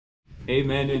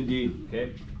Amen indeed.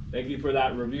 Okay. Thank you for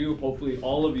that review. Hopefully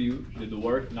all of you did the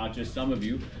work, not just some of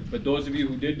you. But those of you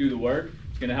who did do the work,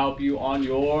 it's going to help you on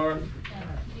your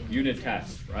unit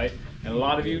test, right? And a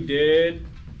lot of you did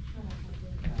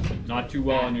not too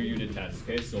well on your unit test,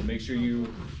 okay? So make sure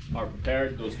you are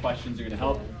prepared. Those questions are going to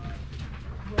help.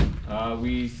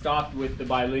 We stopped with the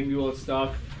bilingual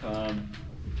stuff.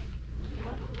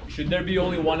 Should there be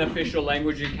only one official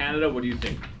language in Canada? What do you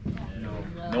think?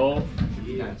 No?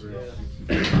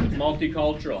 It's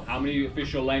multicultural. How many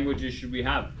official languages should we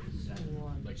have?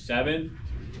 Like 7?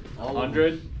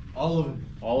 100? All of them.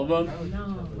 All of them?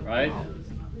 Right?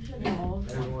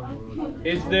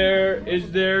 Is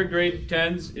there grade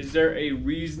 10s? Is there a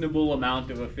reasonable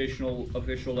amount of official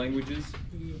languages?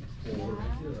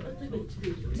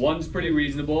 1's pretty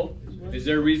reasonable. Is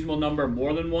there a reasonable number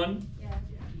more than 1?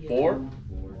 4?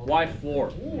 Why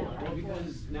 4?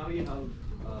 Because now you have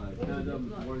Canada,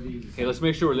 more of these. Okay, let's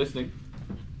make sure we're listening.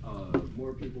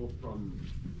 More people from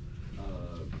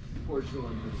Portugal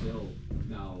and Brazil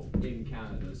now in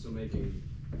Canada, so making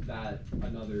that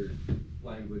another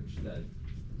language that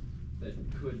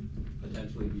could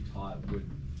potentially be taught would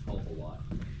help a lot.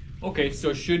 Okay,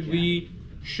 so should we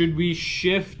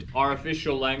shift our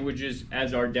official languages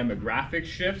as our demographic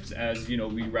shifts, as you know,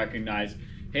 we recognize,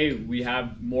 hey, we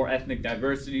have more ethnic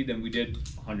diversity than we did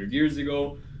 100 years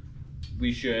ago.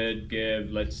 We should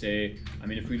give, let's say, I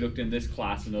mean, if we looked in this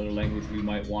class, another language we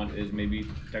might want is maybe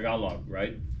Tagalog,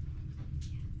 right?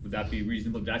 Would that be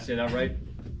reasonable? Did I say that right?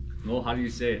 No, how do you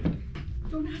say it?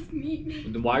 Don't ask me.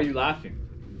 Then why are you laughing?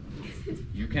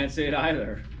 You can't say it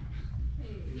either.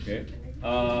 Okay.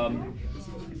 Yeah,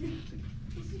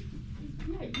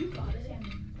 you got it.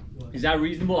 Is that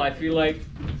reasonable? I feel like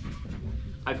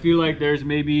there's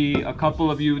maybe a couple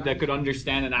of you that could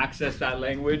understand and access that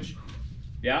language.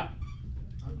 Yeah?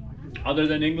 Other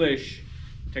than English,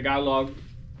 Tagalog.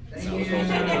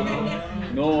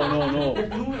 No.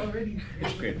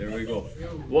 Okay, there we go.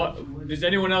 What does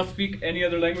anyone else speak any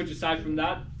other language aside from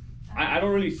that? I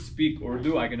don't really speak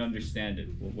Urdu. I can understand it.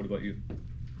 What about you?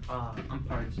 I'm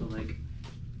part, so like.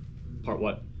 Part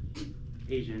what?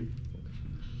 Asian.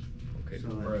 Okay.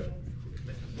 So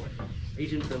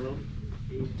Asian fellow.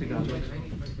 Tagalog.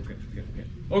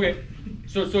 Okay.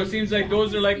 So it seems like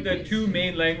those are like the 2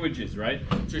 main languages, right?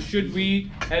 So should we,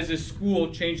 as a school,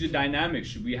 change the dynamics?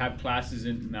 Should we have classes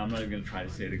in? No, I'm not even gonna try to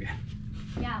say it again.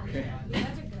 Yeah, Okay.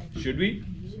 that's a good. Should we?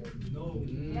 No.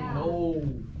 Yeah. No.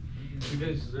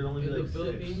 Because There'd only be in like the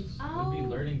Philippines, we'd be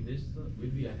learning this stuff.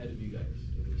 We'd be ahead of you guys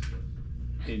in this stuff.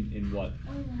 In what?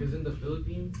 Because in the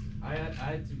Philippines, I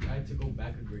had to go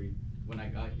back a grade when I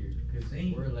got here because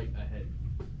we're like ahead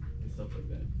and stuff like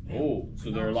that. Oh,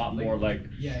 so they're a lot more like.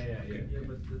 Yeah.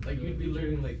 Like you'd be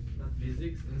learning like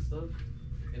physics and stuff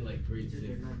in like grade 6.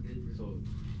 So,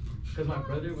 because my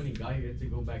brother when he got here had to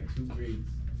go back 2 grades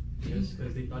just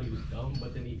because they thought he was dumb,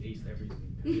 but then he aced everything.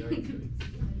 He already could.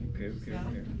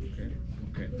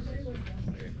 Okay.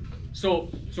 So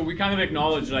we kind of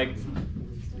acknowledge, like,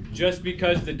 just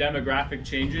because the demographic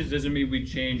changes doesn't mean we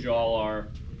change all our,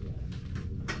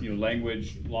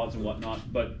 language laws and whatnot.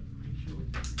 But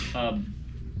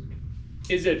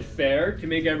is it fair to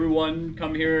make everyone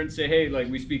come here and say, hey, like,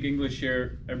 we speak English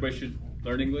here, everybody should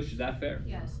learn English? Is that fair?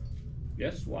 Yes.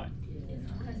 Yes. Why?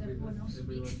 Because everyone else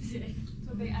speaks it,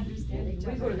 so they understand each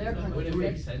We go to other. their country. Would it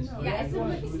make sense? Yeah, it's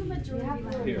the majority.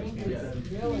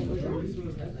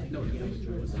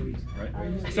 Right.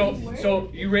 So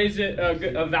you raise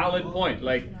a valid point.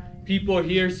 Like, people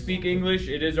here speak English.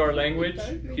 It is our language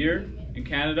here in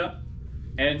Canada,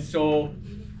 and so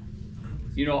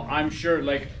I'm sure.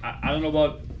 Like, I don't know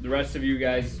about the rest of you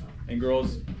guys and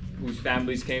girls whose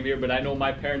families came here, but I know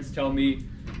my parents tell me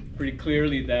pretty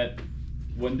clearly that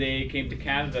when they came to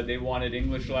Canada, they wanted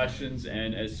English lessons,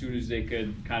 and as soon as they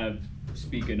could kind of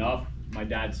speak enough, my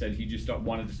dad said he just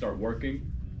wanted to start working.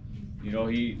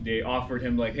 They offered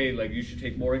him like, hey, like, you should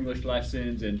take more English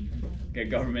lessons and get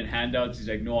government handouts. He's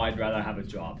like, no, I'd rather have a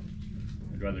job.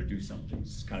 I'd rather do something.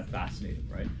 It's kind of fascinating,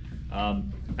 right?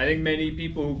 I think many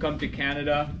people who come to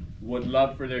Canada would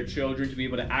love for their children to be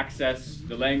able to access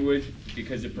the language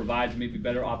because it provides maybe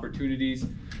better opportunities.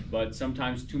 But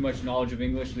sometimes too much knowledge of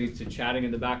English leads to chatting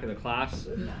in the back of the class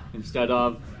instead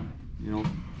of,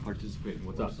 participating.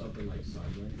 What's up? Something like sign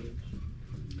language.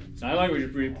 Sign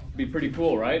language would be pretty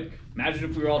cool, right? Imagine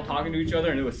if we were all talking to each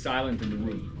other and it was silent in the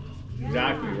room.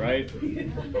 Exactly, right?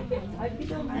 You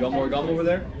got more gum over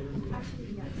there?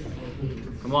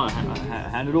 Come on,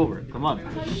 hand it over. Come on.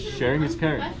 Sharing is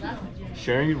caring.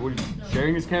 Sharing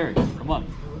is caring. Come on.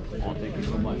 Oh, thank you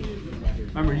so much.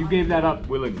 Remember, you gave that up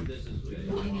willingly.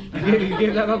 You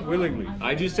gave that up willingly.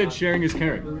 I just said sharing is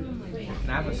caring. Can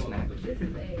I have a snack?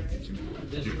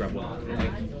 Just grab one.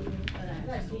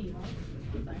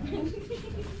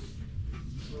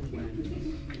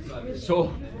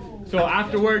 So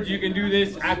afterwards you can do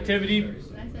this activity.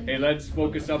 Hey, let's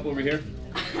focus up over here.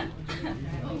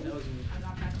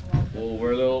 Well,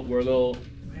 we're a little.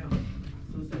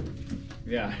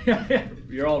 Yeah,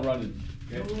 you're all running.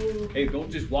 Okay. Hey, don't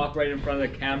just walk right in front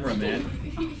of the camera, man.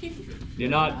 You're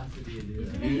not.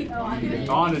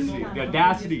 Honestly, the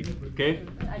audacity. Okay.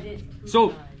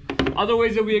 So, other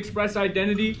ways that we express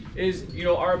identity is,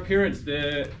 our appearance.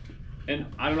 And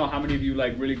I don't know how many of you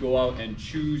like really go out and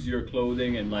choose your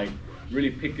clothing and like really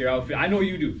pick your outfit. I know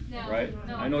you do, right?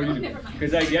 No, I know you do.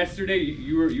 Because like yesterday,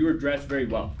 you were dressed very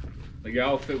well. Like your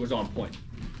outfit was on point,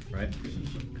 right?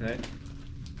 Okay.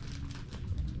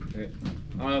 Okay.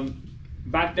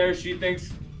 Back there, she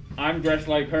thinks I'm dressed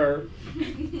like her.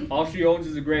 All she owns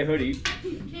is a gray hoodie.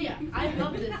 Yeah, I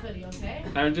love this hoodie, okay?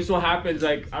 And it just so happens,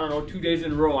 like, I don't know, 2 days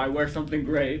in a row, I wear something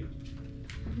gray.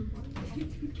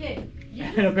 Okay.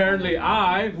 And apparently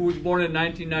I, who was born in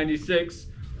 1996,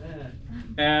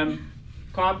 am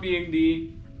copying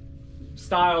the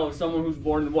style of someone who's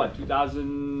born in what,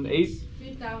 2008?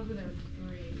 2003.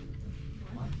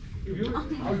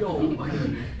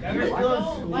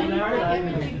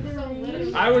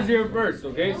 I was here first,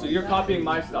 okay? So you're copying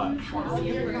my style.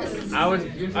 I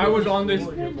was on this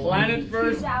planet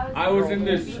first. I was in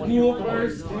this school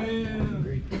first. Okay.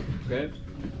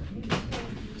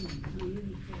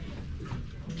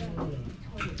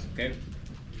 Okay.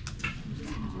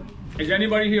 Is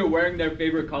anybody here wearing their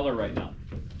favorite color right now?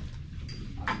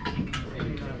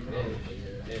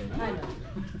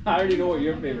 I already know what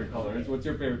your favorite color is. What's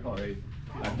your favorite color?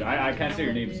 I can't say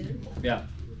your names. Yeah.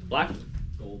 Black?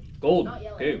 Gold. Gold.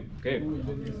 Okay, okay.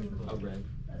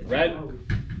 Red?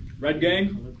 Red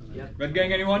gang? Red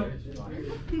gang, anyone?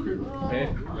 Okay.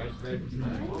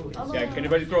 Yeah, can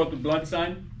anybody throw out the blood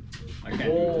sign? I can't do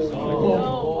this.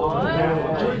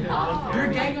 You're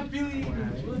gang affiliated.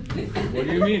 What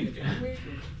do you mean?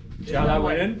 See how that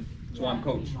went in? So I'm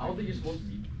coach. I don't think you're supposed to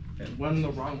be. When the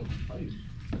wrong one.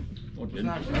 Oh, It's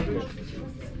not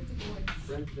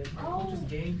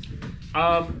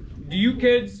do you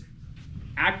kids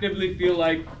actively feel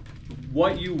like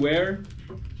what you wear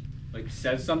like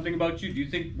says something about you? Do you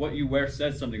think what you wear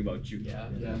says something about you? Yeah.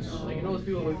 Like, those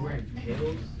people always wearing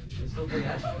tails and stuff like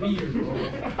that. That's weird,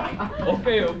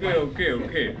 bro.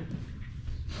 Okay.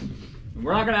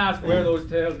 We're not gonna ask where those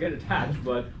tails get attached,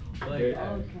 but okay.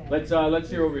 Let's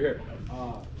hear over here.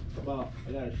 Well,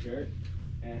 I got a shirt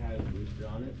and it has a rooster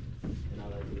on it, and I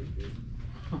like roosters.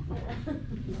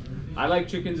 I like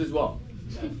chickens as well.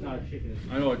 That's not a chicken.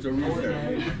 I know it's a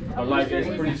rooster, but like it's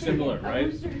pretty similar,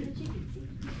 right?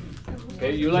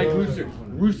 Okay, you like roosters.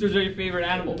 Roosters are your favorite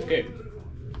animal. Okay.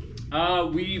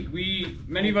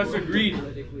 Many of us agreed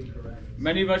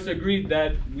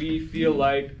that we feel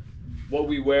like what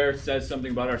we wear says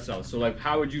something about ourselves. So like,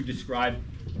 how would you describe,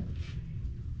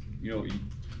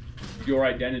 your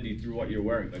identity through what you're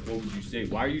wearing? Like, what would you say?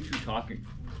 Why are you two talking?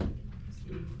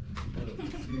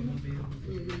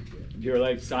 You're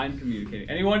like sign communicating.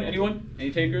 Anyone?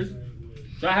 Any takers?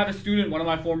 So I have a student, one of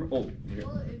my former, Well, it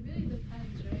really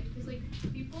depends, right? Because like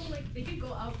people they could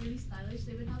go out really stylish.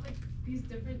 They would have like these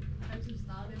different types of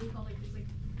style. They would call like this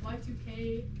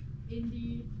Y2K,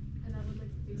 indie, and that would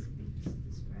like basically just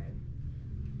describe,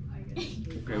 I guess.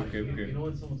 Okay. You know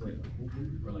when someone's like a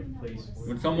hooper or like plays sports?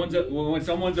 When someone's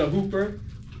a hooper,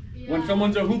 Yeah. when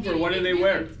someone's a hooper, what do they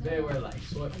wear? They wear like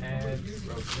sweatpants,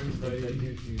 bro.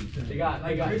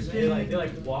 They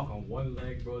like walk on one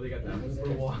leg, bro. They got that hooper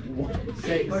walk.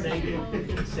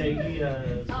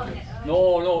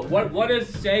 No. What does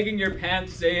sagging your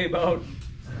pants say about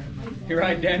your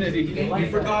identity? You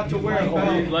forgot to wear a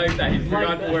belt. He's like that. He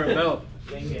forgot to wear a belt.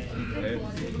 Okay.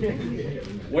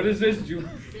 What is this?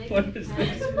 What is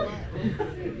this?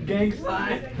 Gang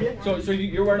sign. So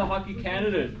you're wearing a Hockey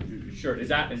Canada shirt. Is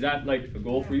that like a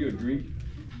goal for you, a dream?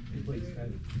 He plays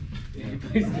tennis. He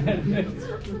plays tennis.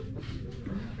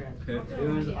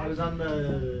 Okay. I was on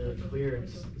the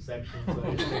clearance section, so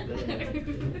I just did that.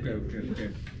 Okay.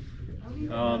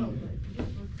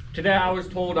 Today I was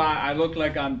told I look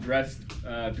like I'm dressed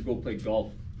to go play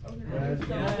golf. Those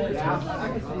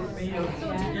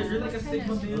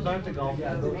aren't the golf.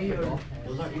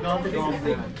 Those aren't, you know, the golf.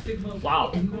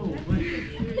 Wow.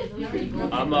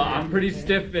 I'm pretty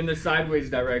stiff in the sideways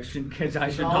direction because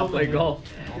I should not play golf.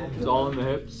 It's all in the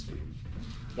hips.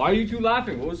 Why are you two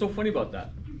laughing? What was so funny about that?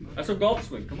 That's a golf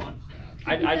swing. Come on.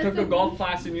 I took a golf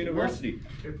class in university.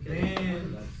 Okay.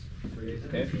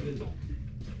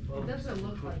 It doesn't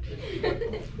look like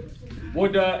it.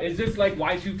 Would is this like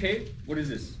Y2K? What is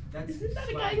this? Isn't that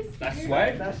a guy's That's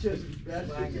swag? That's just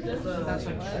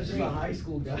a high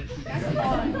school guy. That's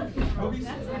fine.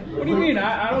 What do you mean?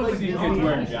 I don't see kids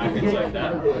wearing jackets like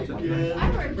that. I wear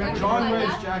jackets John like wears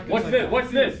that. jackets. What's like this? that.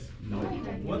 What's this?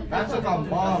 That's like a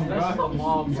mom, That's bro. the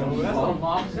mom, bro. That's the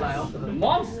mom style.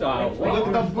 Mom style. Look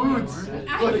at the boots.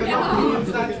 Look at the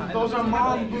boots. Those are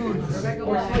mom boots. Or she's like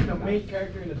the main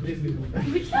character in a Disney movie.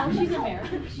 You can tell she's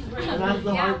American. She's wearing That's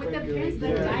the Yeah, with the heartbreaker. pants that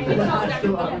Yeah. die. That's the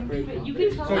heartbreaker. You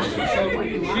can tell. So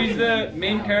she's the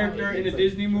main character in a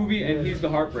Disney movie, and he's the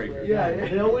heartbreaker. Yeah,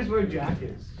 they always wear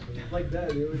jackets. Like that,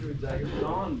 they always wear jackets.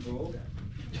 On, bro.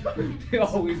 They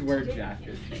always wear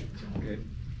jackets. Okay.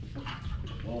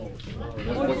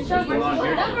 What's going on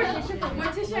here?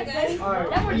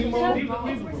 Alright, emo.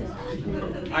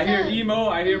 I hear emo.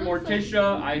 I hear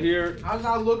Morticia. I hear. How does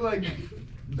that look like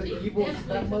the evil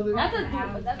stepmother? That's a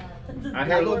dude. That's I That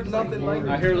hear. looks nothing like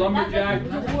I hear lumberjack.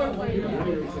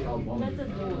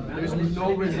 There's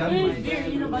no resemblance.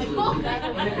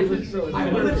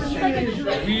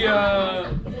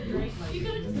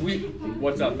 We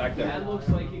what's up back That there? looks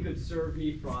like he could serve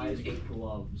me fries with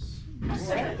gloves.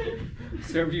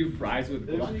 Serve you fries with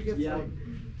blood. Yeah.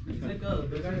 But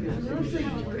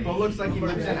looks like he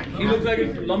lives in a He looks like a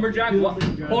lumberjack.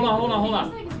 Hold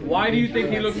on. Why do you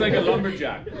think he looks like a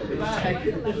lumberjack?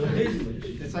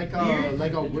 It's like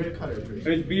a woodcutter.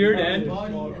 His beard and It's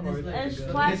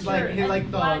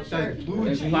like the blue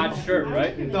his jeans. plaid shirt,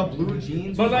 right? The blue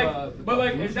jeans. But with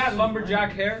like, is that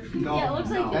lumberjack hair? no, Yeah, it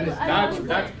looks like- that is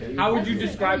That's. How would you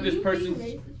describe this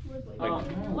person's? Like,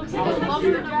 Looks like a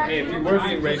lumberjack. hey, if you were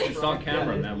being racist, it's on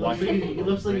camera, man. Watch it. He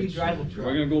looks like he drives a truck.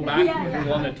 We're gonna go back. We're gonna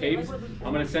go on the tapes.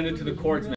 I'm gonna send it to the courts, man.